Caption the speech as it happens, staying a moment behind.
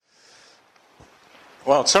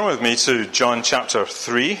Well, turn with me to John chapter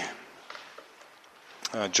 3.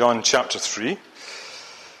 John chapter 3. And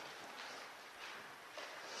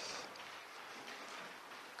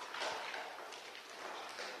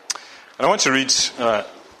I want to read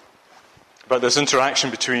about this interaction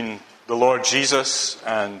between the Lord Jesus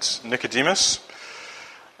and Nicodemus.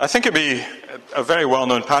 I think it'd be a very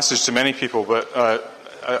well-known passage to many people, but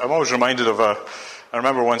I'm always reminded of I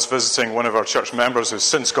remember once visiting one of our church members who's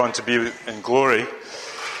since gone to be in glory.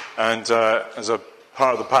 And as a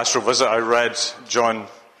part of the pastoral visit, I read John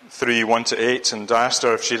 3, 1-8, and I asked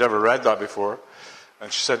her if she'd ever read that before.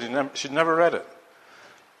 And she said she'd never read it.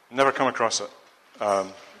 Never come across it.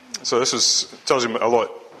 So this tells you a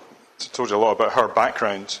lot about her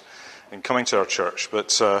background in coming to our church. But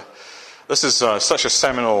this is such a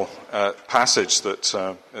seminal passage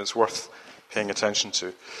that it's worth paying attention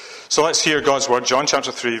to. So let's hear God's word, John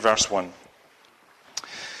chapter 3, verse 1.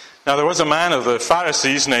 Now there was a man of the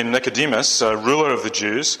Pharisees named Nicodemus, a ruler of the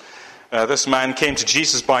Jews. This man came to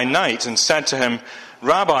Jesus by night and said to him,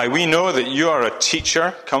 "Rabbi, we know that you are a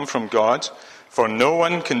teacher come from God, for no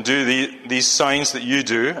one can do these signs that you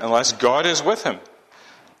do unless God is with him."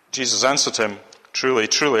 Jesus answered him, "Truly,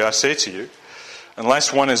 truly, I say to you,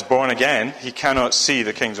 unless one is born again, he cannot see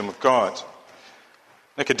the kingdom of God."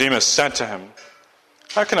 Nicodemus said to him,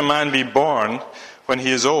 "How can a man be born when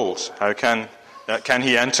he is old? How can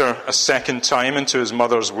he enter a second time into his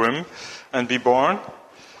mother's womb and be born?"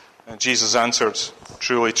 And Jesus answered,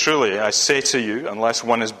 "Truly, truly, I say to you, unless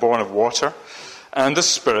one is born of water and the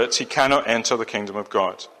Spirit, he cannot enter the kingdom of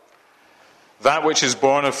God. That which is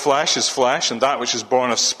born of flesh is flesh, and that which is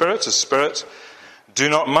born of spirit is spirit. Do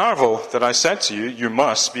not marvel that I said to you, you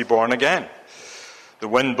must be born again. The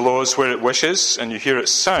wind blows where it wishes, and you hear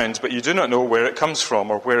its sound, but you do not know where it comes from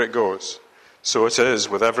or where it goes. So it is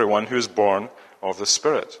with everyone who is born of the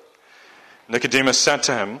Spirit." Nicodemus said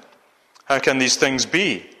to him, "How can these things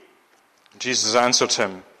be?" Jesus answered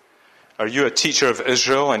him, "Are you a teacher of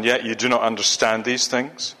Israel, and yet you do not understand these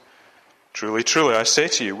things? Truly, truly, I say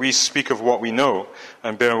to you, we speak of what we know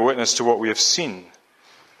and bear witness to what we have seen,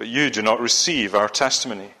 but you do not receive our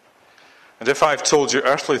testimony. And if I have told you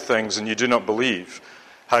earthly things and you do not believe,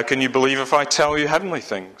 how can you believe if I tell you heavenly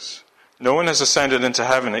things? No one has ascended into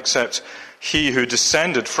heaven except he who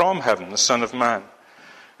descended from heaven, the Son of Man.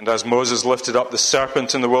 And as Moses lifted up the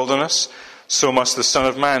serpent in the wilderness, so must the Son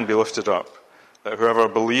of Man be lifted up, that whoever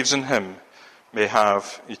believes in him may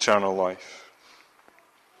have eternal life."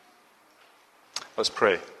 Let's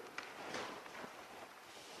pray.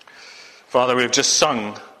 Father, we have just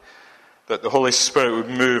sung that the Holy Spirit would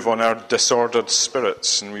move on our disordered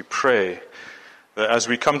spirits, and we pray that as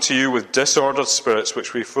we come to you with disordered spirits,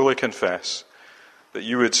 which we fully confess, that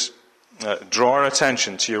you would draw our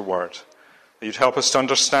attention to your word, that you'd help us to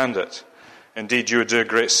understand it. Indeed, you would do a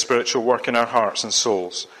great spiritual work in our hearts and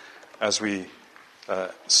souls as we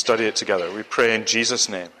study it together. We pray in Jesus'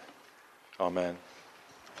 name. Amen.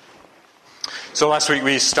 So last week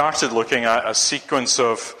we started looking at a sequence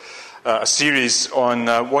of a series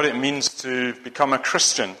on what it means to become a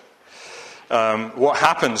Christian. What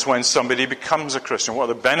happens when somebody becomes a Christian? What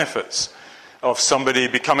are the benefits of somebody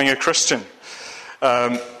becoming a Christian?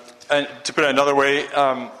 And to put it another way,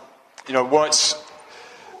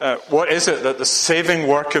 what is it that the saving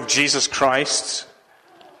work of Jesus Christ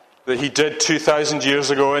that he did 2,000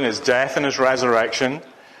 years ago in his death and his resurrection,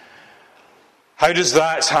 how does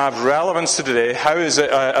that have relevance to today? How is it,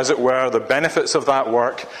 as it were, the benefits of that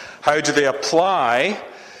work, how do they apply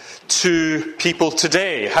to people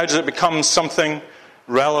today? How does it become something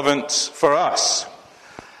relevant for us?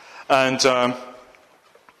 And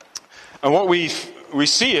what we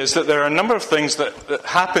see is that there are a number of things that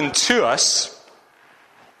happen to us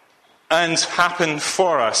and happen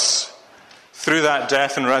for us through that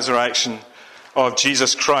death and resurrection of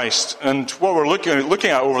Jesus Christ. And what we're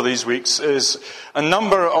looking at over these weeks is a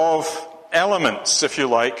number of elements, if you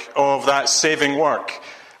like, of that saving work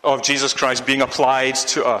of Jesus Christ being applied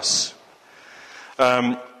to us.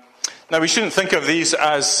 Now, we shouldn't think of these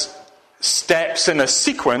as steps in a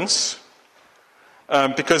sequence,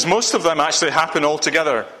 because most of them actually happen all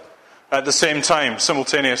together at the same time,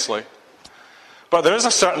 simultaneously. But there is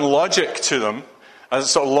a certain logic to them, a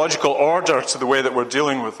sort of logical order to the way that we're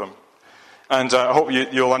dealing with them. And I hope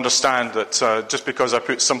you'll understand that just because I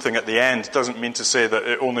put something at the end doesn't mean to say that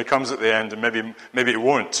it only comes at the end, and maybe it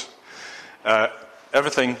won't.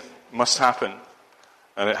 Everything must happen,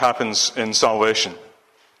 and it happens in salvation.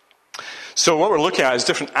 So what we're looking at is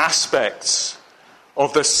different aspects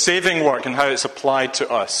of this saving work and how it's applied to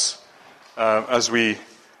us as we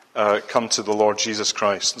come to the Lord Jesus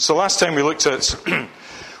Christ. And so last time we looked at,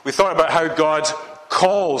 we thought about how God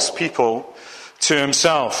calls people to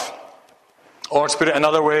himself. Or to put it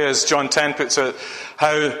another way, as John 10 puts it,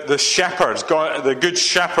 how the shepherd, God, the good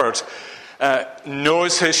shepherd,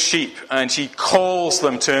 knows his sheep and he calls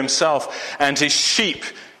them to himself, and his sheep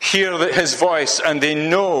hear his voice and they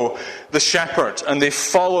know the shepherd and they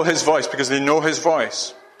follow his voice because they know his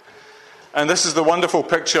voice. And this is the wonderful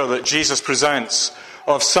picture that Jesus presents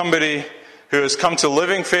of somebody who has come to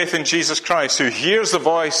living faith in Jesus Christ, who hears the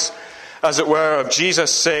voice, as it were, of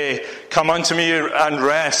Jesus say, "Come unto me and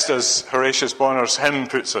rest," as Horatius Bonner's hymn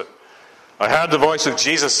puts it. I heard the voice of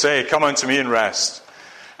Jesus say, "Come unto me and rest."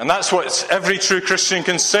 And that's what every true Christian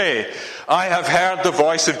can say. I have heard the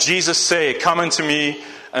voice of Jesus say, "Come unto me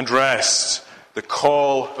and rest." The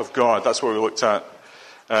call of God. That's what we looked at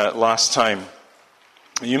last time.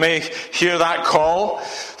 You may hear that call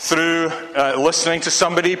through listening to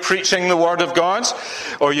somebody preaching the Word of God,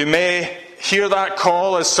 or you may hear that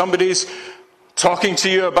call as somebody's talking to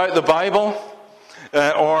you about the Bible,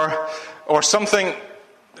 or something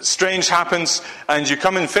strange happens and you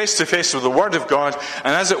come in face to face with the Word of God,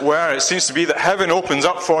 and as it were, it seems to be that heaven opens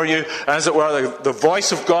up for you, and as it were, the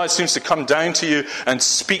voice of God seems to come down to you and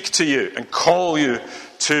speak to you and call you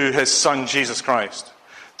to his Son, Jesus Christ.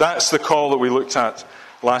 That's the call that we looked at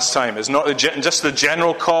last time. It's not just the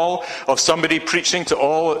general call of somebody preaching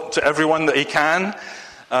to everyone that he can.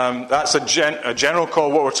 That's a general call.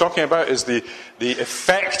 What we're talking about is the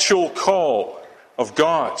effectual call of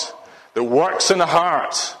God that works in the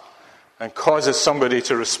heart and causes somebody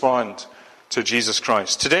to respond to Jesus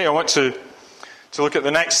Christ. Today I want to look at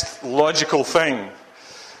the next logical thing,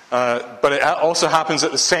 but it also happens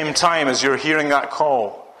at the same time as you're hearing that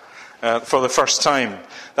call for the first time.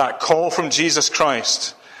 That call from Jesus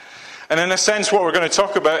Christ. And in a sense, what we're going to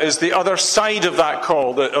talk about is the other side of that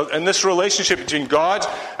call. In this relationship between God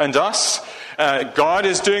and us, God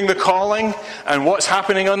is doing the calling, and what's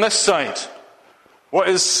happening on this side? What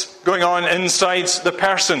is going on inside the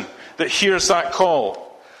person that hears that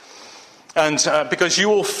call? And because you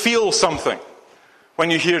will feel something when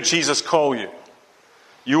you hear Jesus call you.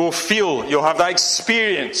 You'll have that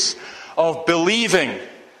experience of believing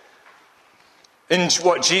in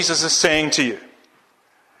what Jesus is saying to you.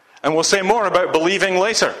 And we'll say more about believing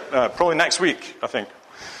later, probably next week, I think.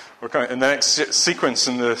 We're in the next sequence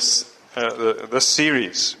in this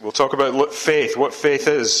series. We'll talk about what faith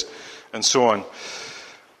is, and so on.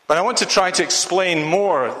 But I want to try to explain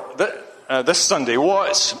more this Sunday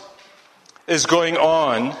what is going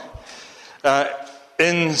on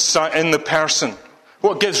in the person.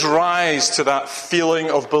 What gives rise to that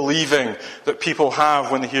feeling of believing that people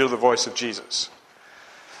have when they hear the voice of Jesus?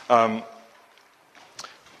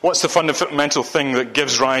 What's the fundamental thing that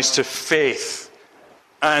gives rise to faith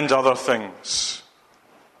and other things?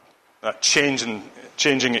 That changing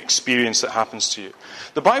experience that happens to you.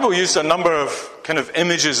 The Bible used a number of kind of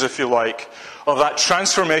images, if you like, of that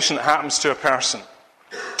transformation that happens to a person.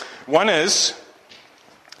 One is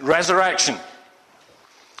resurrection.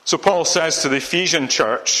 So Paul says to the Ephesian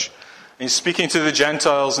church, he's speaking to the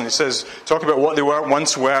Gentiles, and he says, talk about what they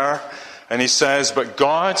once were, and he says, "But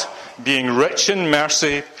God, being rich in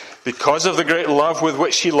mercy, because of the great love with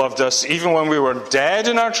which he loved us, even when we were dead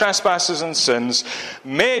in our trespasses and sins,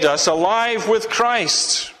 made us alive with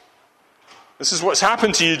Christ." This is what's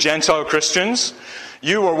happened to you, Gentile Christians.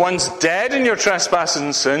 You were once dead in your trespasses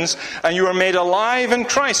and sins, and you were made alive in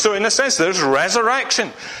Christ. So in a sense, there's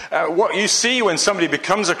resurrection. What you see when somebody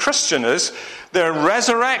becomes a Christian is they're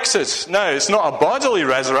resurrected. Now, it's not a bodily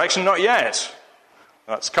resurrection, not yet.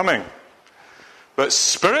 That's coming. But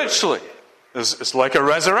spiritually, it's like a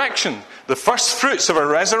resurrection. The first fruits of a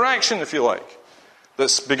resurrection, if you like,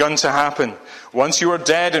 that's begun to happen. Once you were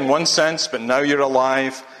dead in one sense, but now you're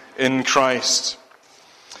alive in Christ.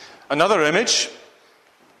 Another image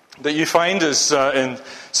that you find is in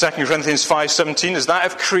 2 Corinthians 5:17 is that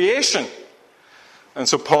of creation. And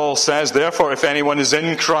so Paul says, "Therefore, if anyone is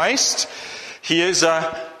in Christ, he is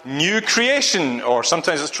a new creation," or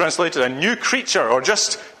sometimes it's translated a new creature, or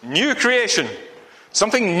just new creation.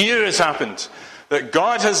 Something new has happened that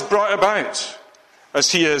God has brought about as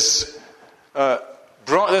he has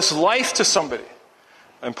brought this life to somebody.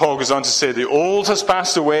 And Paul goes on to say, "The old has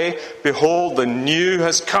passed away, behold, the new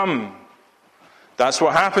has come." That's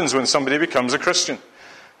what happens when somebody becomes a Christian.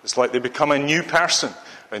 It's like they become a new person,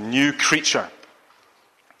 a new creature.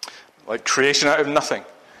 Like creation out of nothing.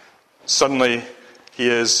 Suddenly, he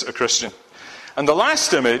is a Christian. And the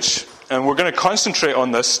last image, and we're going to concentrate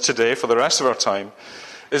on this today for the rest of our time,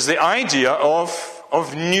 is the idea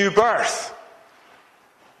of new birth.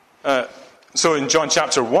 So in John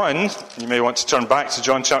chapter 1, you may want to turn back to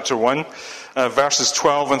John chapter 1, verses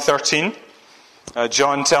 12 and 13.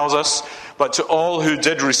 John tells us, "But to all who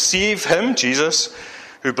did receive him," Jesus,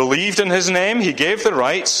 "who believed in his name, he gave the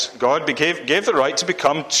right," God gave the right to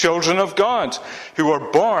become children of God, "who were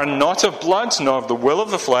born not of blood, nor of the will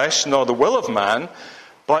of the flesh, nor the will of man,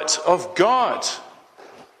 but of God."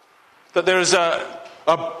 That there is a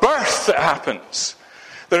birth that happens.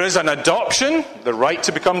 There is an adoption, the right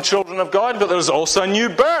to become children of God, but there's also a new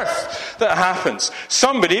birth that happens.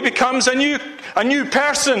 Somebody becomes a new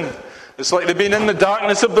person. It's like they've been in the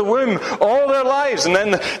darkness of the womb all their lives. And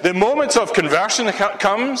then the moment of conversion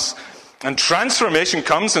comes, and transformation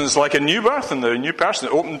comes, and it's like a new birth, and they're a new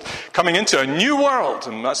person, coming into a new world.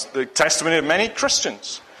 And that's the testimony of many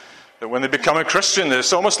Christians. That when they become a Christian,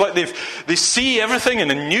 it's almost like they see everything in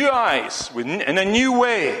a new eyes, in a new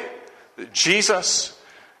way. That Jesus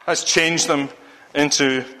has changed them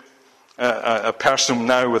into a person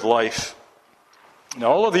now with life.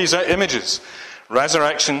 Now, all of these images,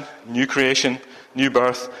 resurrection, new creation, new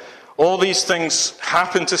birth, all these things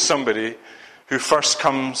happen to somebody who first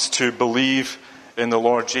comes to believe in the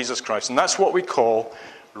Lord Jesus Christ. And that's what we call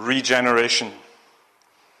regeneration.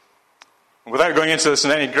 Without going into this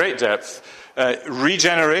in any great depth,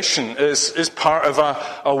 regeneration is part of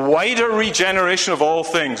a wider regeneration of all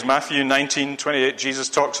things. Matthew 19:28, Jesus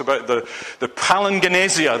talks about the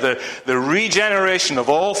palingenesia, the regeneration of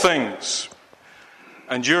all things.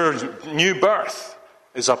 And your new birth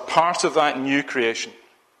is a part of that new creation,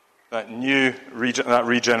 that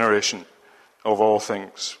regeneration of all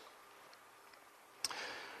things.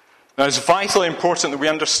 Now, it's vitally important that we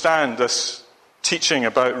understand this teaching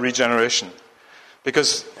about regeneration,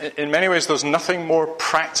 because in many ways there's nothing more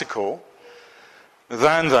practical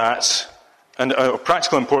than that, and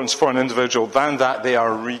practical importance for an individual, than that they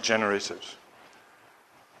are regenerated.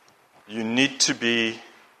 You need to be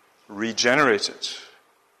regenerated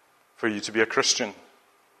for you to be a Christian.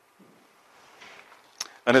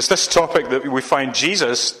 And it's this topic that we find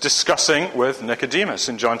Jesus discussing with Nicodemus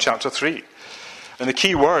in John chapter 3. And the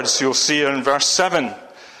key words you'll see are in verse 7,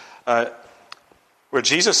 where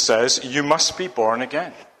Jesus says, "You must be born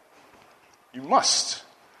again." You must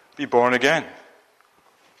be born again.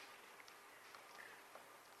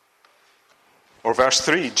 Or verse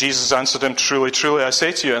 3, Jesus answered him, "Truly, truly, I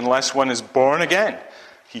say to you, unless one is born again,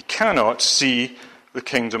 he cannot see the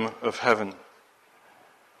kingdom of heaven."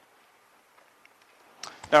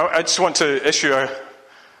 Now, I just want to issue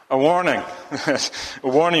a warning, a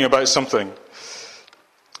warning about something.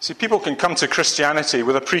 See, people can come to Christianity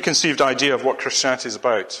with a preconceived idea of what Christianity is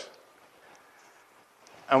about.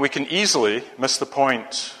 And we can easily miss the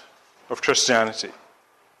point of Christianity.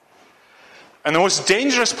 And the most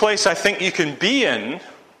dangerous place I think you can be in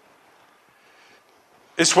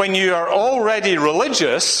is when you are already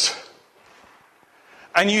religious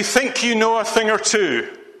and you think you know a thing or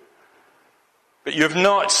two, but you have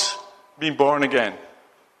not been born again.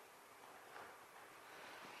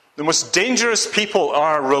 The most dangerous people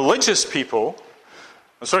are religious people.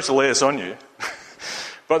 I'm sorry to lay this on you.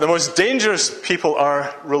 But the most dangerous people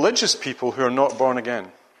are religious people who are not born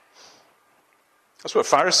again. That's what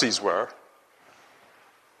Pharisees were,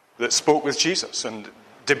 that spoke with Jesus and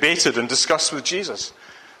debated and discussed with Jesus.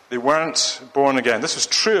 They weren't born again. This was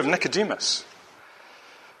true of Nicodemus.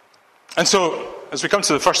 And so, as we come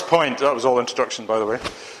to the first point, that was all introduction, by the way.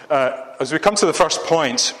 As we come to the first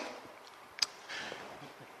point,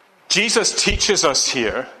 Jesus teaches us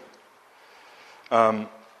here, one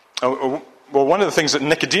of the things that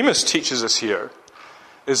Nicodemus teaches us here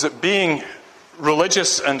is that being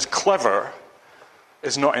religious and clever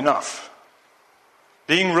is not enough.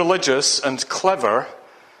 Being religious and clever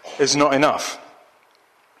is not enough.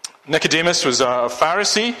 Nicodemus was a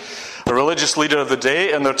Pharisee, a religious leader of the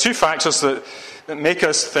day, and there are two factors that make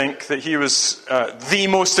us think that he was the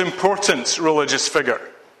most important religious figure.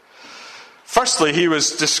 Firstly, he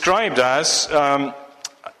was described as a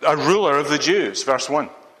ruler of the Jews, verse 1.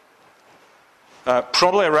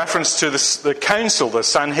 Probably a reference to the council, the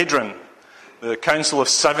Sanhedrin, the council of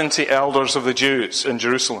 70 elders of the Jews in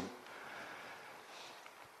Jerusalem.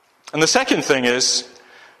 And the second thing is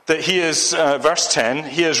that he is, verse 10,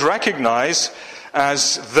 he is recognized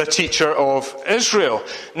as the teacher of Israel.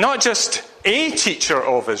 Not just a teacher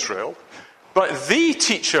of Israel, but the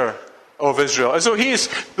teacher of Israel. As though he is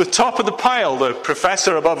the top of the pile, the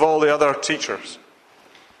professor above all the other teachers.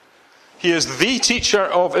 He is the teacher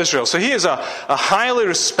of Israel. So he is a highly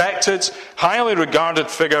respected, highly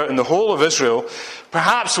regarded figure in the whole of Israel,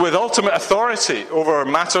 perhaps with ultimate authority over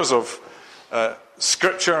matters of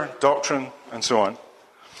scripture, doctrine, and so on.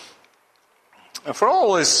 And for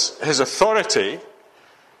all his authority,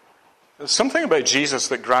 there's something about Jesus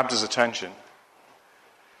that grabbed his attention.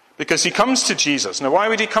 Because he comes to Jesus. Now, why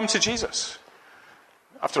would he come to Jesus?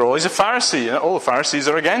 After all, he's a Pharisee, and all the Pharisees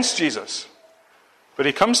are against Jesus. But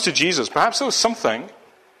he comes to Jesus. Perhaps there was something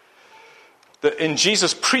that in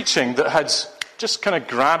Jesus' preaching that had just kind of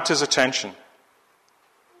grabbed his attention.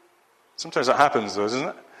 Sometimes that happens, though, doesn't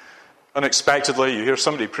it? Unexpectedly, you hear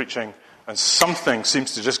somebody preaching, and something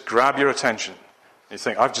seems to just grab your attention. You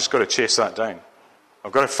think, I've just got to chase that down.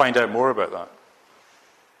 I've got to find out more about that.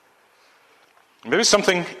 Maybe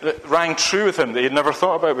something that rang true with him that he'd never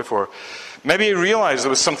thought about before. Maybe he realized there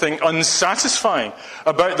was something unsatisfying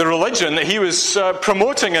about the religion that he was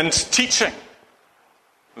promoting and teaching.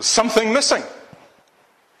 There was something missing.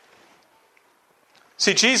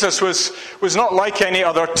 See, Jesus was not like any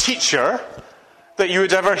other teacher that you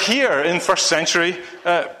would ever hear in first century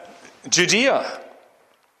Judea.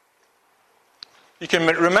 You can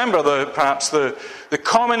remember perhaps the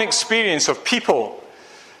common experience of people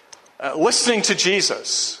listening to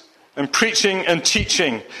Jesus and preaching and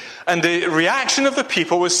teaching. And the reaction of the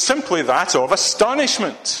people was simply that of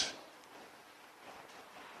astonishment.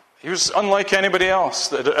 He was unlike anybody else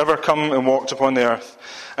that had ever come and walked upon the earth.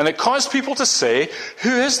 And it caused people to say,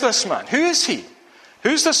 who is this man? Who is he?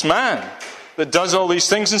 Who's this man that does all these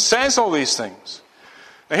things and says all these things?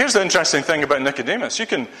 Now here's the interesting thing about Nicodemus.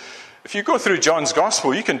 If you go through John's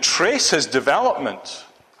Gospel, you can trace his development.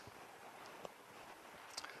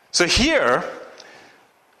 So here,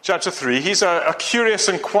 chapter 3, he's a curious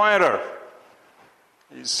inquirer.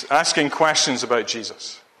 He's asking questions about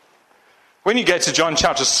Jesus. When you get to John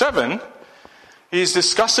chapter 7, he's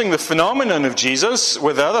discussing the phenomenon of Jesus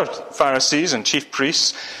with other Pharisees and chief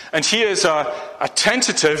priests, and he is a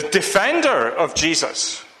tentative defender of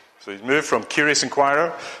Jesus. So he's moved from curious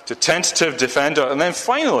inquirer to tentative defender. And then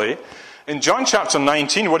finally, in John chapter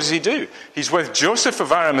 19, what does he do? He's with Joseph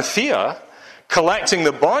of Arimathea, collecting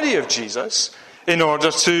the body of Jesus in order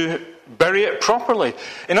to bury it properly.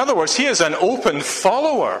 In other words, he is an open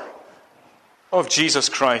follower of Jesus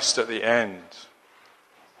Christ at the end.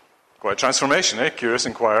 Quite a transformation, eh? Curious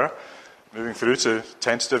inquirer, moving through to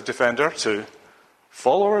tentative defender to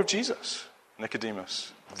follower of Jesus,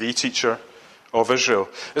 Nicodemus, the teacher of Israel.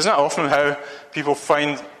 Isn't that often how people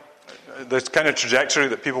find the kind of trajectory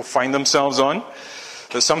that people find themselves on?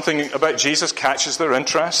 That something about Jesus catches their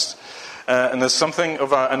interest, and there's something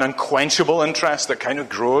of an unquenchable interest that kind of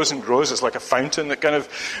grows and grows. It's like a fountain that kind of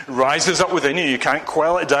rises up within you. You can't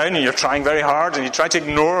quell it down, and you're trying very hard, and you try to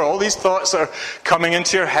ignore all these thoughts that are coming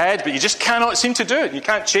into your head, but you just cannot seem to do it. You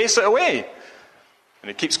can't chase it away. And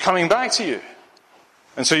it keeps coming back to you.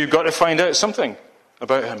 And so you've got to find out something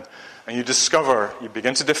about him. And you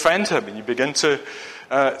begin to defend him, and you begin to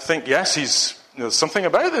think, yes, there's something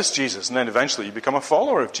about this Jesus. And then eventually you become a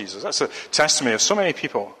follower of Jesus. That's a testimony of so many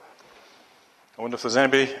people. I wonder if there's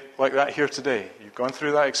anybody like that here today. You've gone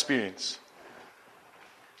through that experience.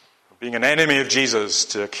 Of being an enemy of Jesus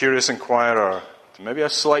to a curious inquirer, to maybe a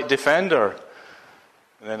slight defender,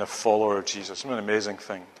 and then a follower of Jesus. What an amazing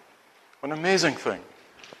thing. What an amazing thing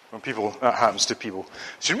when that happens to people.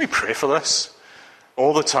 Shouldn't we pray for this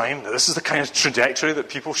all the time? That this is the kind of trajectory that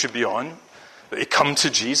people should be on? That they come to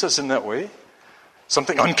Jesus in that way?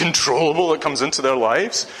 Something uncontrollable that comes into their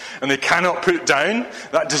lives, and they cannot put down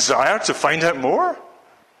that desire to find out more?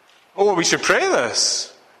 Oh, we should pray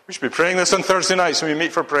this. We should be praying this on Thursday nights when we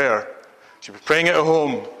meet for prayer. We should be praying it at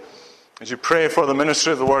home. As you pray for the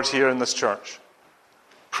ministry of the word here in this church.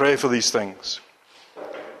 Pray for these things.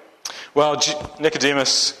 Well,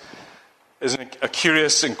 Nicodemus is a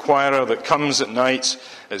curious inquirer that comes at night.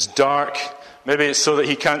 It's dark. Maybe it's so that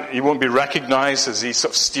he won't be recognized as he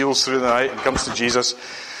sort of steals through the night and comes to Jesus.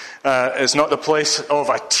 It's not the place of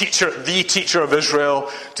the teacher of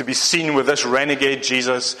Israel, to be seen with this renegade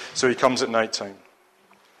Jesus, so he comes at night time.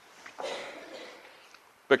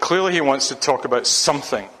 But clearly he wants to talk about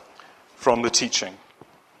something from the teaching.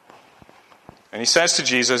 And he says to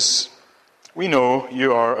Jesus, we know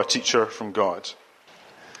you are a teacher from God.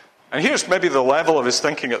 And here's maybe the level of his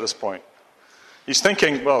thinking at this point. He's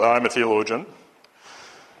thinking, well, I'm a theologian.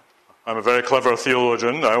 I'm a very clever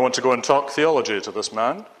theologian. I want to go and talk theology to this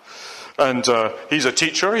man. And he's a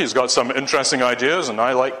teacher. He's got some interesting ideas, and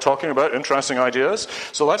I like talking about interesting ideas.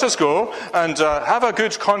 So let us go and have a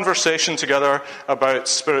good conversation together about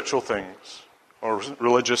spiritual things or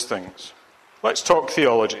religious things. Let's talk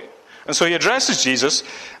theology. And so he addresses Jesus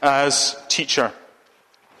as teacher.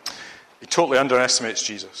 He totally underestimates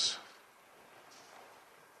Jesus.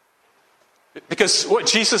 Because what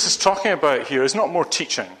Jesus is talking about here is not more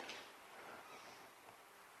teaching.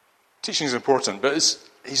 Teaching is important, but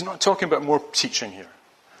he's not talking about more teaching here.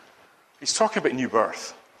 He's talking about new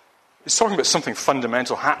birth. He's talking about something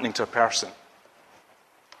fundamental happening to a person.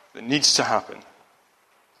 that needs to happen.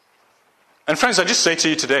 And friends, I just say to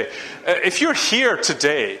you today, if you're here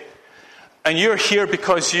today, and you're here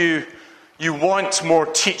because you want more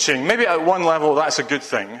teaching, maybe at one level that's a good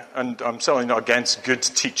thing, and I'm certainly not against good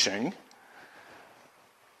teaching,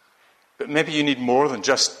 but maybe you need more than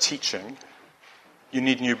just teaching. You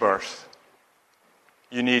need new birth.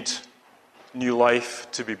 You need new life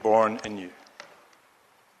to be born in you.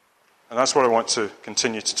 And that's what I want to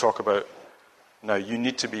continue to talk about now. You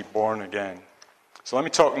need to be born again. So let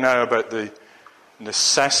me talk now about the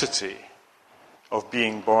necessity of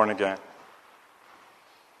being born again.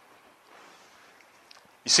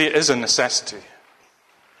 You see, it is a necessity.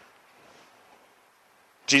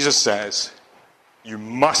 Jesus says, you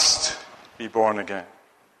must be born again.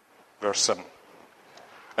 Verse 7.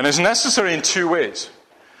 And it's necessary in two ways.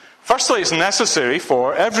 Firstly, it's necessary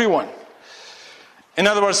for everyone. In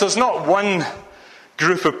other words, there's not one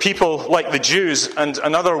group of people like the Jews and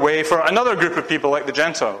another way for another group of people like the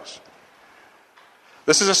Gentiles.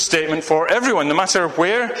 This is a statement for everyone. No matter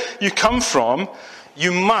where you come from,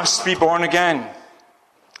 you must be born again.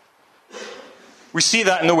 We see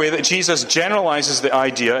that in the way that Jesus generalizes the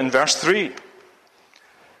idea in verse 3.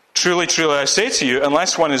 Truly, truly, I say to you,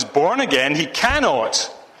 unless one is born again, he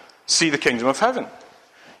cannot see the kingdom of heaven.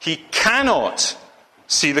 He cannot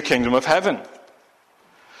see the kingdom of heaven.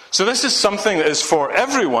 So this is something that is for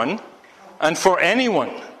everyone and for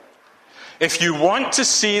anyone. If you want to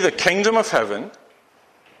see the kingdom of heaven,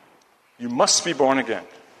 you must be born again.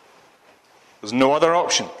 There's no other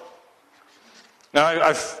option. Now,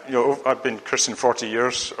 I've been Christian 40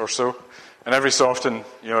 years or so, and every so often,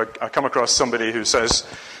 I come across somebody who says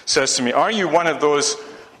to me, "Are you one of those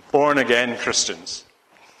born again Christians?"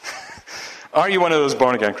 Are you one of those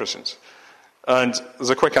born again Christians? And there's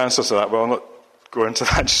a quick answer to that. Well, I'll not go into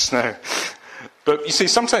that just now. But you see,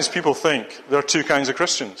 sometimes people think there are two kinds of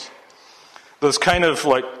Christians. There's kind of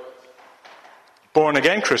like born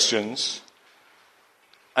again Christians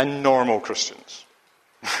and normal Christians.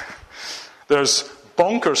 There's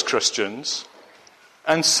bonkers Christians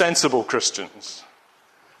and sensible Christians.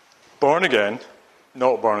 Born again,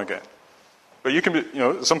 not born again. But you can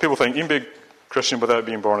be, some people think you can be Christian without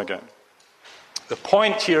being born again. The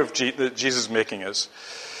point here that Jesus is making is,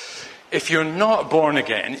 if you're not born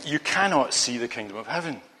again, you cannot see the kingdom of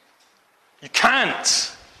heaven. You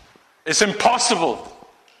can't. It's impossible.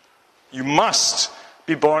 You must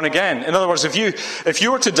be born again. In other words, if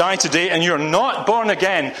you were to die today and you're not born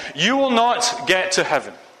again, you will not get to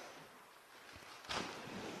heaven.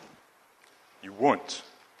 You won't.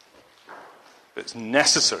 It's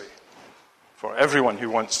necessary for everyone who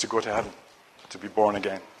wants to go to heaven to be born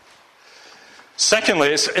again. Secondly,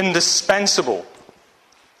 it's indispensable.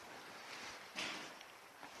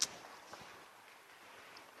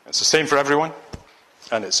 It's the same for everyone,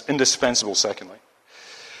 and it's indispensable, secondly.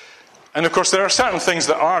 And of course, there are certain things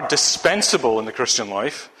that are dispensable in the Christian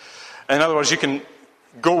life. In other words, you can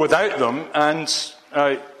go without them, and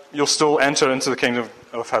you'll still enter into the kingdom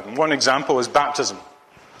of heaven. One example is baptism.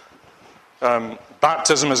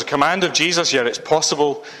 Baptism is a command of Jesus, yet it's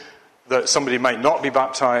possible that somebody might not be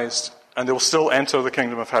baptized, and they will still enter the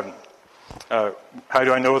kingdom of heaven. How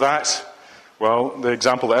do I know that? Well, the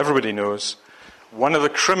example that everybody knows. One of the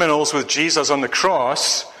criminals with Jesus on the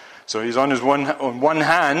cross, so he's on one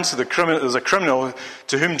hand, there's a criminal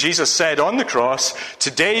to whom Jesus said on the cross,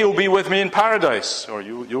 "Today you'll be with me in paradise," or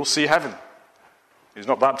you'll see heaven. He's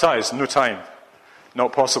not baptized, no time.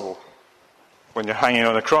 Not possible when you're hanging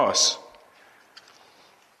on a cross.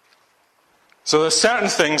 So there's certain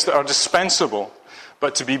things that are dispensable,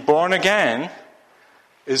 but to be born again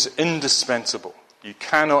is indispensable. You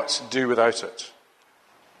cannot do without it.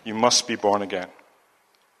 You must be born again.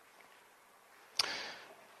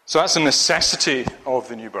 So that's a necessity of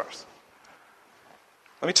the new birth.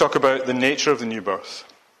 Let me talk about the nature of the new birth.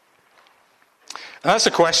 And that's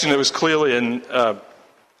a question that was clearly in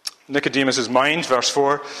Nicodemus' mind, verse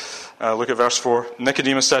 4. Look at verse 4.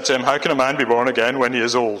 Nicodemus said to him, "How can a man be born again when he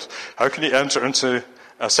is old? How can he enter into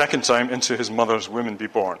a second time into his mother's womb and be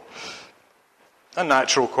born?" A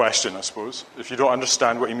natural question, I suppose, if you don't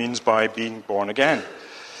understand what he means by being born again.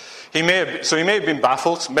 He may have been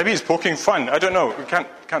baffled. Maybe he's poking fun. I don't know. We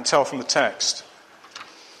can't tell from the text.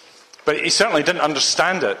 But he certainly didn't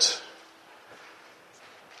understand it.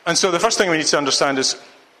 And so the first thing we need to understand is,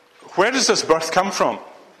 where does this birth come from?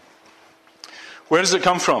 Where does it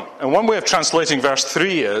come from? And one way of translating verse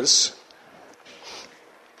 3 is,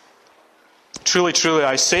 "Truly, truly,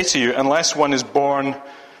 I say to you, unless one is born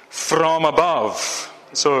from above."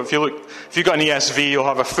 So if you've got an ESV, you'll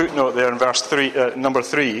have a footnote there in verse 3, number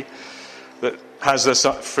 3, that has this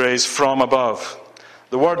phrase, "from above."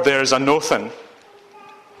 The word there is anothen,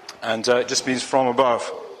 and it just means from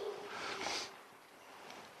above.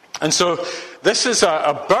 And so this is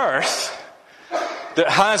a birth that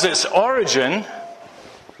has its origin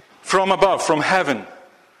from above, from heaven.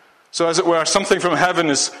 So as it were, something from heaven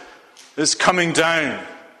is coming down.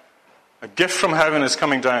 A gift from heaven is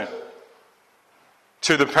coming down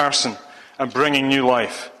to the person and bringing new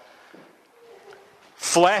life.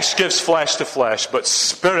 Flesh gives flesh to flesh, but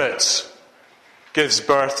spirit gives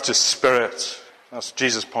birth to spirit. That's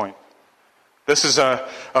Jesus' point. This is a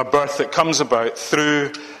birth that comes about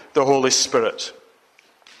through the Holy Spirit.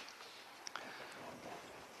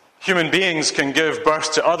 Human beings can give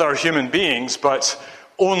birth to other human beings, but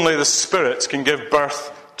only the Spirit can give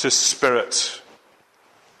birth to spirit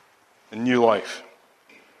and new life.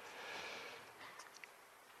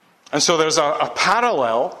 And so there's a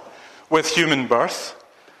parallel with human birth.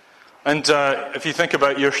 And if you think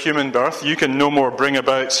about your human birth, you can no more bring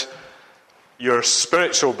about your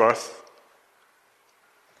spiritual birth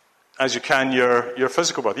as you can your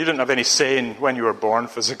physical birth. You didn't have any say in when you were born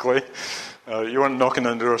physically. You weren't knocking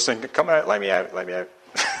on the door saying, "Come out, let me out, let me out."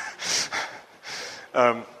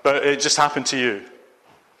 But it just happened to you.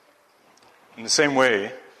 In the same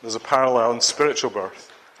way, there's a parallel in spiritual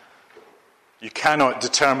birth. You cannot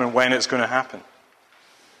determine when it's going to happen.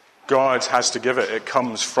 God has to give it. It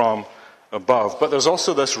comes from above. But there's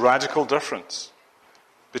also this radical difference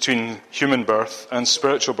between human birth and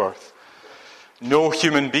spiritual birth. No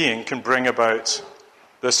human being can bring about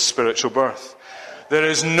this spiritual birth. There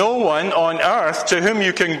is no one on earth to whom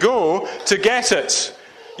you can go to get it.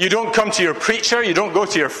 You don't come to your preacher. You don't go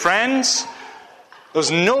to your friends.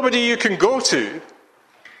 There's nobody you can go to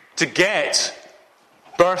get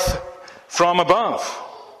birth from above.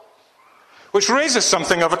 Which raises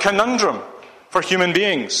something of a conundrum for human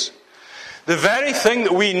beings. The very thing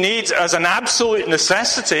that we need as an absolute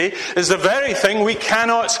necessity is the very thing we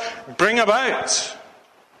cannot bring about.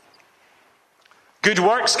 Good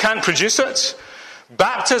works can't produce it.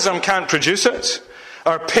 Baptism can't produce it.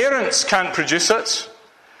 Our parents can't produce it.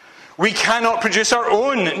 We cannot produce our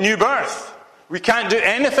own new birth. We can't do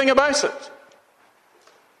anything about it.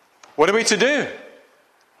 What are we to do?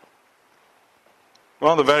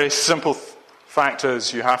 Well, the very simple fact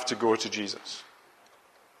is you have to go to Jesus.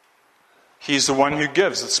 He's the one who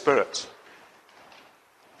gives the Spirit.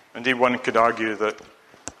 Indeed, one could argue that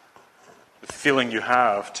the feeling you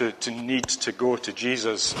have to need to go to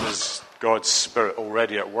Jesus is God's Spirit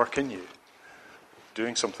already at work in you,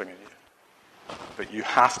 doing something in you. But you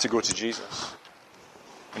have to go to Jesus.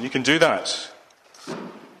 And you can do that.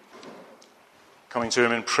 Coming to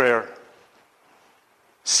Him in prayer,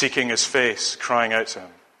 seeking His face, crying out to Him.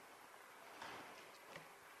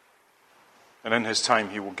 And in His time,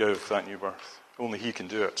 He will give that new birth. Only He can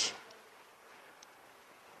do it.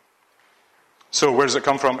 So where does it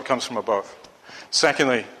come from? It comes from above.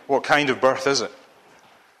 Secondly, what kind of birth is it?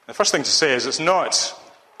 The first thing to say is it's not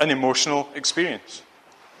an emotional experience.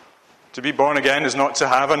 To be born again is not to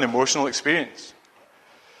have an emotional experience.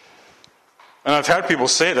 And I've heard people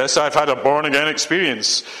say this, I've had a born again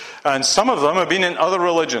experience. And some of them have been in other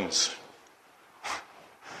religions.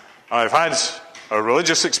 I've had a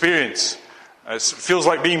religious experience. It feels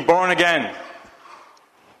like being born again.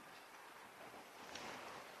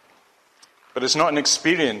 But it's not an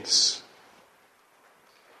experience.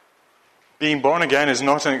 Being born again is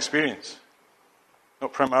not an experience.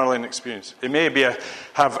 Not primarily an experience. It may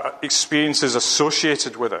have experiences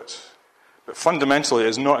associated with it. But fundamentally, it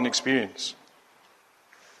is not an experience.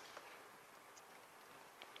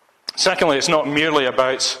 Secondly, it's not merely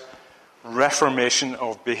about reformation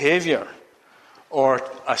of behavior or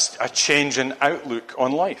a change in outlook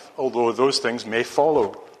on life, although those things may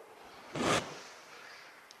follow.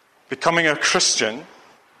 Becoming a Christian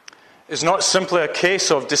is not simply a case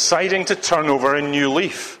of deciding to turn over a new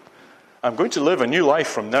leaf. I'm going to live a new life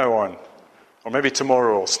from now on, or maybe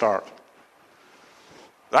tomorrow I'll start.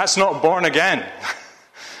 That's not born again.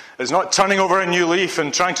 It's not turning over a new leaf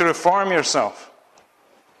and trying to reform yourself.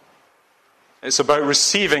 It's about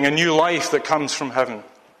receiving a new life that comes from heaven,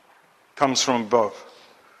 comes from above.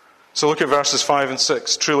 So look at verses 5 and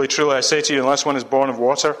 6. Truly, truly, I say to you, unless one is born of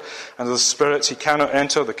water and of the Spirit, he cannot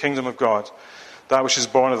enter the kingdom of God. That which is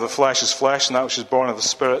born of the flesh is flesh, and that which is born of the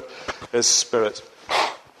Spirit is spirit.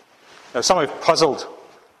 Now, some have puzzled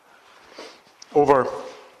over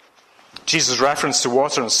Jesus' reference to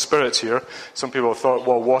water and spirit here. Some people have thought,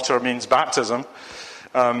 well, water means baptism.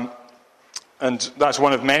 And that's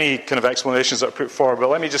one of many kind of explanations that are put forward. But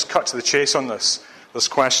let me just cut to the chase on this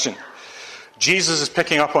question. Jesus is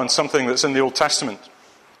picking up on something that's in the Old Testament.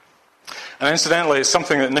 And incidentally, it's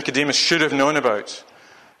something that Nicodemus should have known about.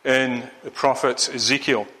 in the prophet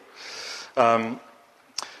Ezekiel. You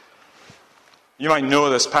might know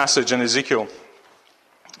this passage in Ezekiel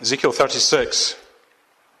 36.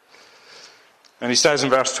 And he says in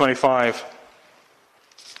verse 25,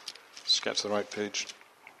 let's get to the right page.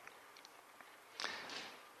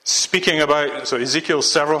 Speaking about, so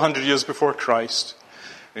Ezekiel's several hundred years before Christ,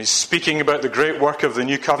 and he's speaking about the great work of the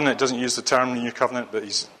new covenant. Doesn't use the term new covenant, but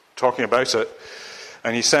he's talking about it.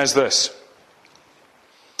 And he says this,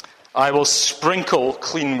 I will sprinkle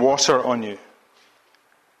clean water on you,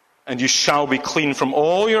 and you shall be clean from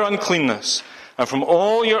all your uncleanness, and from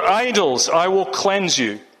all your idols I will cleanse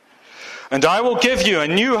you. And I will give you a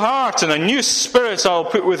new heart, and a new spirit I will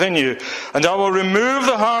put within you. And I will remove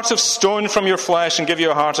the heart of stone from your flesh and give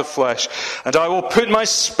you a heart of flesh. And I will put my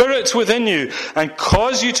spirit within you and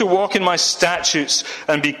cause you to walk in my statutes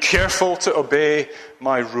and be careful to obey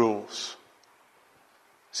my rules.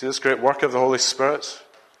 See this great work of the Holy Spirit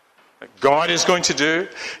that God is going to do?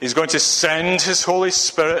 He's going to send his Holy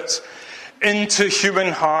Spirit into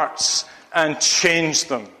human hearts and change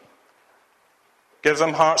them. Give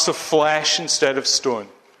them hearts of flesh instead of stone.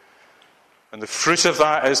 And the fruit of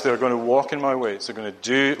that is they're going to walk in my ways. They're going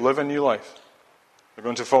to live a new life. They're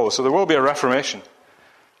going to follow. So there will be a reformation,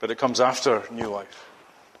 but it comes after new life.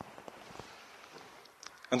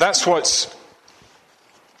 And that's what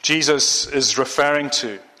Jesus is referring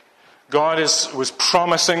to. God was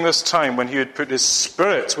promising this time when he would put his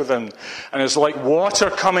Spirit within, and it's like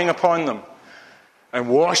water coming upon them and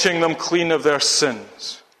washing them clean of their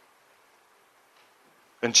sins.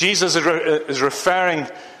 And Jesus is referring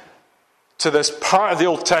to this part of the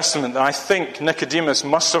Old Testament that I think Nicodemus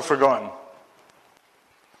must have forgotten.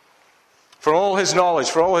 For all his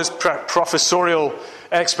knowledge, for all his professorial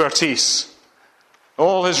expertise,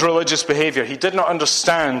 all his religious behavior, he did not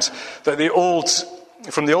understand that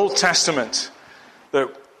from the Old Testament,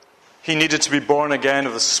 that he needed to be born again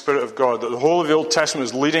of the Spirit of God, that the whole of the Old Testament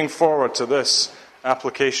was leading forward to this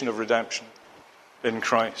application of redemption in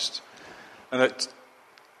Christ. And that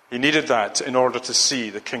he needed that in order to see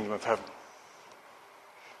the kingdom of heaven.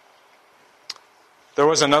 There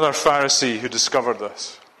was another Pharisee who discovered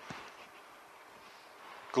this.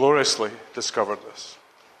 Gloriously discovered this.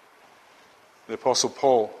 The Apostle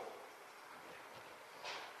Paul.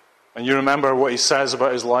 And you remember what he says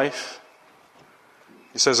about his life?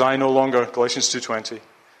 He says, I no longer, Galatians 2:20,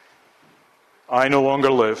 I no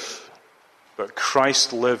longer live, but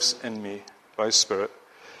Christ lives in me by his Spirit.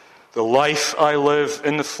 The life I live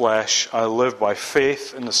in the flesh, I live by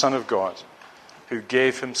faith in the Son of God, who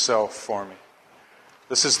gave himself for me.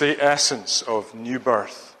 This is the essence of new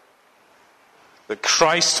birth. That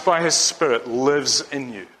Christ by his Spirit lives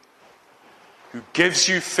in you, who gives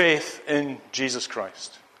you faith in Jesus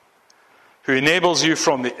Christ, who enables you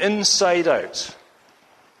from the inside out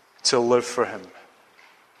to live for him.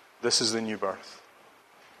 This is the new birth.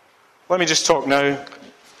 Let me just talk now,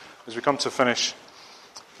 as we come to finish,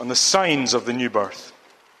 on the signs of the new birth.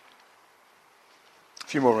 A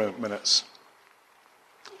few more minutes.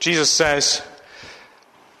 Jesus says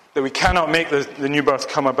that we cannot make the new birth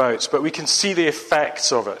come about, but we can see the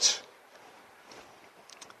effects of it.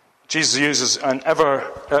 Jesus uses an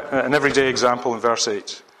everyday example in verse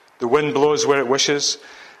 8. The wind blows where it wishes,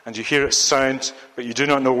 and you hear its sound, but you do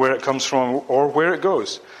not know where it comes from or where it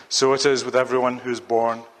goes. So it is with everyone who is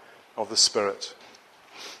born of the Spirit.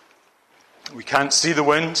 We can't see the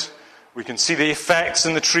wind. We can see the effects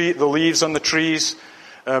in the leaves on the trees,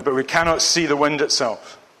 but we cannot see the wind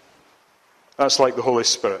itself. That's like the Holy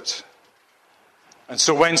Spirit. And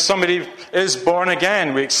so when somebody is born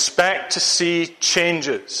again, we expect to see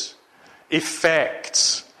changes,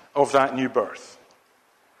 effects of that new birth.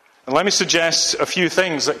 And let me suggest a few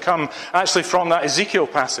things that come actually from that Ezekiel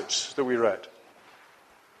passage that we read.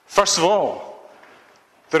 First of all,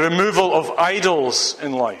 the removal of idols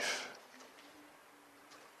in life.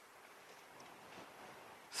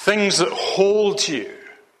 Things that hold you.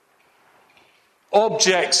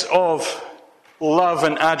 Objects of love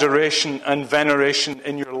and adoration and veneration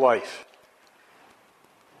in your life.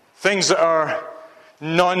 Things that are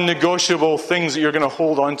non-negotiable, things that you're going to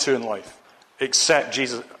hold on to in life, except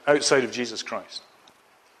Jesus, outside of Jesus Christ.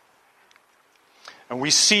 And we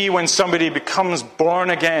see when somebody becomes born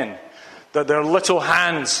again, that their little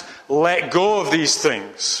hands let go of these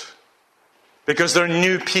things because they're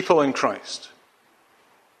new people in Christ.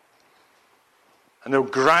 And they'll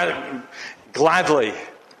gladly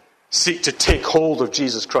seek to take hold of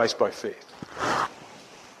Jesus Christ by faith.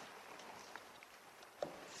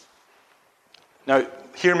 Now,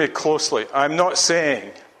 hear me closely. I'm not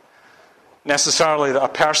saying necessarily that a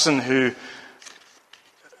person who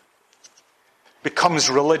becomes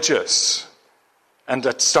religious and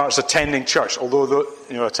starts attending church, although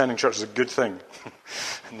attending church is a good thing,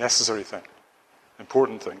 a necessary thing,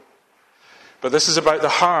 important thing. But this is about the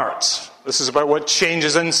heart. This is about what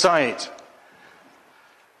changes inside.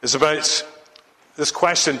 It's about this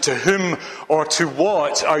question, to whom or to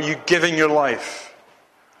what are you giving your life?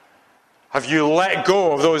 Have you let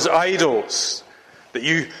go of those idols that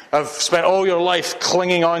you have spent all your life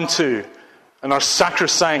clinging on to and are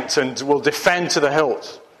sacrosanct and will defend to the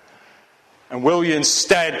hilt? And will you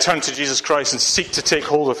instead turn to Jesus Christ and seek to take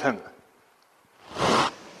hold of him?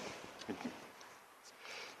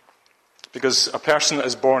 Because a person that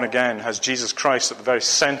is born again has Jesus Christ at the very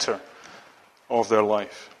center of their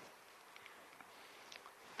life.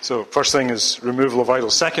 So, first thing is removal of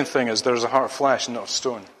idols. Second thing is there's a heart of flesh and not of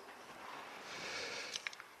stone.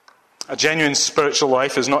 A genuine spiritual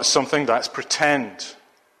life is not something that's pretend.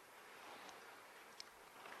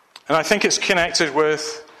 And I think it's connected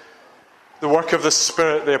with the work of the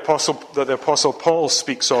Spirit that the Apostle Paul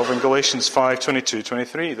speaks of in Galatians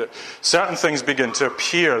 5:22-23, that certain things begin to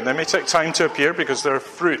appear. And they may take time to appear because they're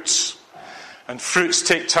fruits. And fruits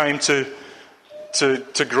take time to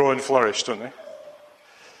grow and flourish, don't they?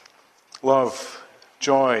 Love,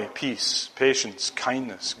 joy, peace, patience,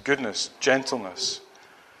 kindness, goodness, gentleness,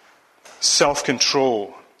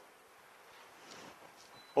 self-control.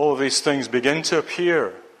 All of these things begin to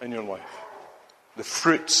appear in your life. The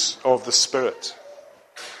fruits of the Spirit.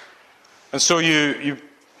 And so you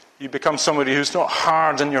become somebody who's not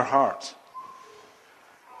hard in your heart,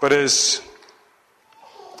 but is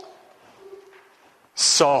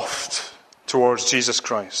soft towards Jesus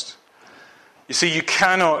Christ. You see, you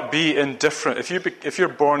cannot be indifferent. If you're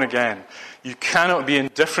born again, you cannot be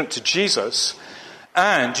indifferent to Jesus,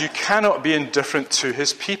 and you cannot be indifferent to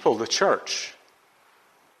his people, the church.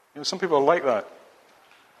 Some people are like that.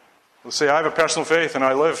 They'll say, I have a personal faith and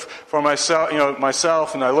I live for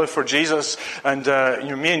myself and I live for Jesus, and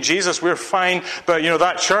me and Jesus, we're fine, but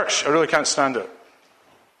that church, I really can't stand it.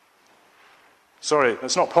 Sorry,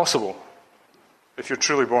 that's not possible if you're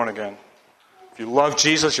truly born again. If you love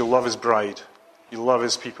Jesus, you'll love his bride. You love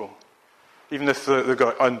his people. Even if they've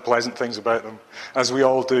got unpleasant things about them, as we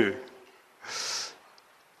all do.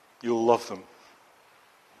 You'll love them.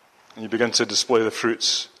 And you begin to display the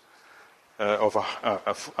fruits of a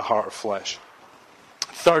heart of flesh.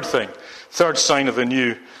 Third sign of the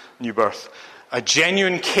new birth. A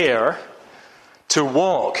genuine care to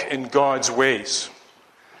walk in God's ways.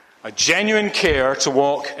 A genuine care to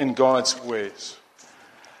walk in God's ways.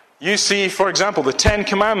 You see, for example, the 10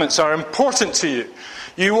 Commandments are important to you.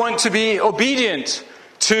 You want to be obedient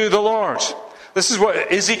to the Lord. This is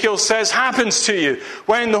what Ezekiel says happens to you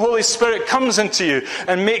when the Holy Spirit comes into you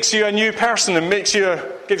and makes you a new person and gives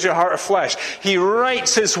you a heart of flesh. He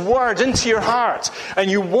writes his word into your heart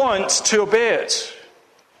and you want to obey it.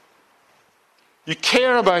 You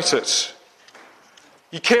care about it.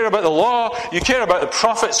 You care about the law, you care about the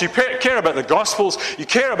prophets, you care about the Gospels, you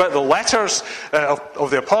care about the letters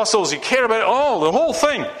of the apostles, you care about it all, the whole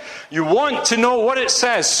thing. You want to know what it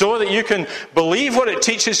says so that you can believe what it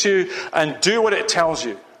teaches you and do what it tells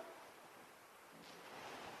you.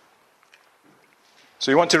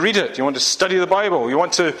 So you want to read it, you want to study the Bible, you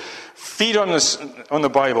want to feed on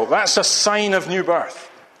the Bible. That's a sign of new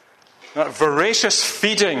birth. That voracious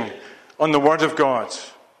feeding on the Word of God.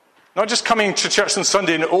 Not just coming to church on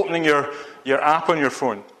Sunday and opening your app on your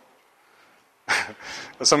phone. I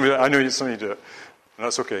know some of you do it. And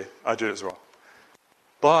that's okay. I do it as well.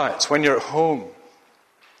 But when you're at home,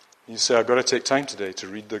 you say, I've got to take time today to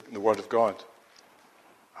read the Word of God.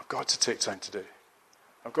 I've got to take time today.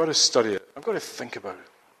 I've got to study it. I've got to think about it.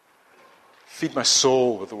 Feed my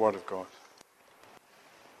soul with the Word of God.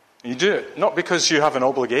 And you do it not because you have an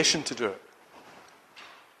obligation to do it,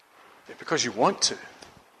 but because you want to.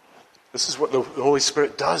 This is what the Holy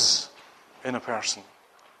Spirit does in a person.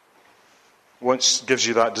 Once gives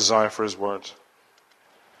you that desire for his word.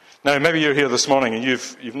 Now, maybe you're here this morning and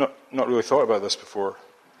you've not really thought about this before.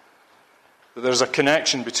 That there's a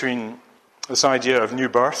connection between this idea of new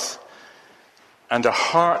birth and a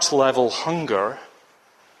heart-level hunger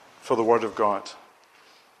for the Word of God.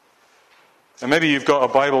 And maybe you've got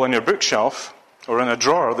a Bible in your bookshelf or in a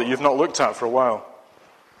drawer that you've not looked at for a while.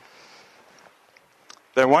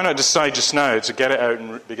 Then why not decide just now to get it out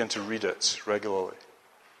and begin to read it regularly?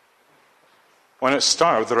 Why not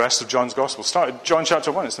start with the rest of John's Gospel? Start with John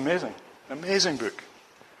chapter 1. It's amazing. An amazing book.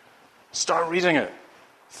 Start reading it.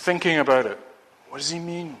 Thinking about it. What does he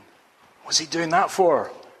mean? What's he doing that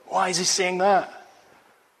for? Why is he saying that?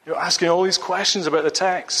 You're asking all these questions about the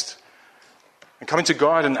text. And coming to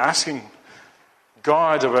God and asking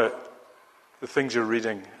God about the things you're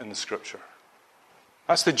reading in the Scripture.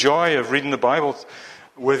 That's the joy of reading the Bible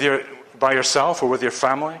by yourself or with your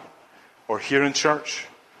family or here in church.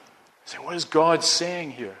 Say, what is God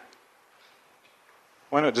saying here?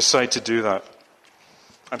 Why not decide to do that?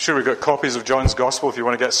 I'm sure we've got copies of John's Gospel if you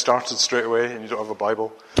want to get started straight away and you don't have a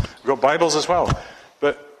Bible. We've got Bibles as well.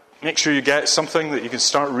 But make sure you get something that you can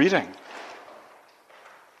start reading.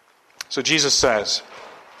 So Jesus says,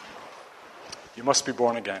 you must be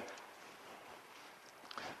born again.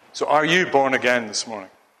 So are you born again this morning?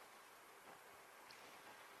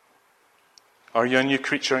 Are you a new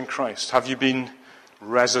creature in Christ? Have you been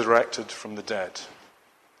resurrected from the dead?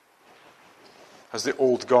 Has the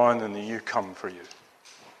old gone and the new come for you?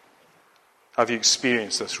 Have you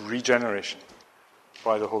experienced this regeneration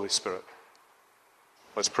by the Holy Spirit?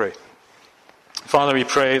 Let's pray. Father, we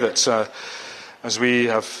pray that as we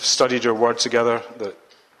have studied your word together, that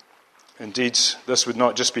indeed this would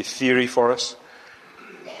not just be theory for us,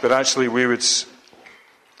 but actually we would,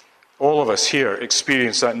 all of us here,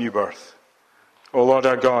 experience that new birth. Oh Lord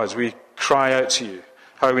our God, we cry out to you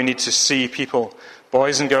how we need to see people,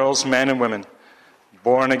 boys and girls, men and women,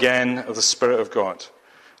 born again of the Spirit of God,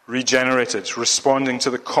 regenerated, responding to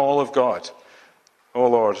the call of God. Oh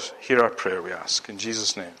Lord, hear our prayer, we ask. In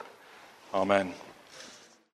Jesus' name, amen.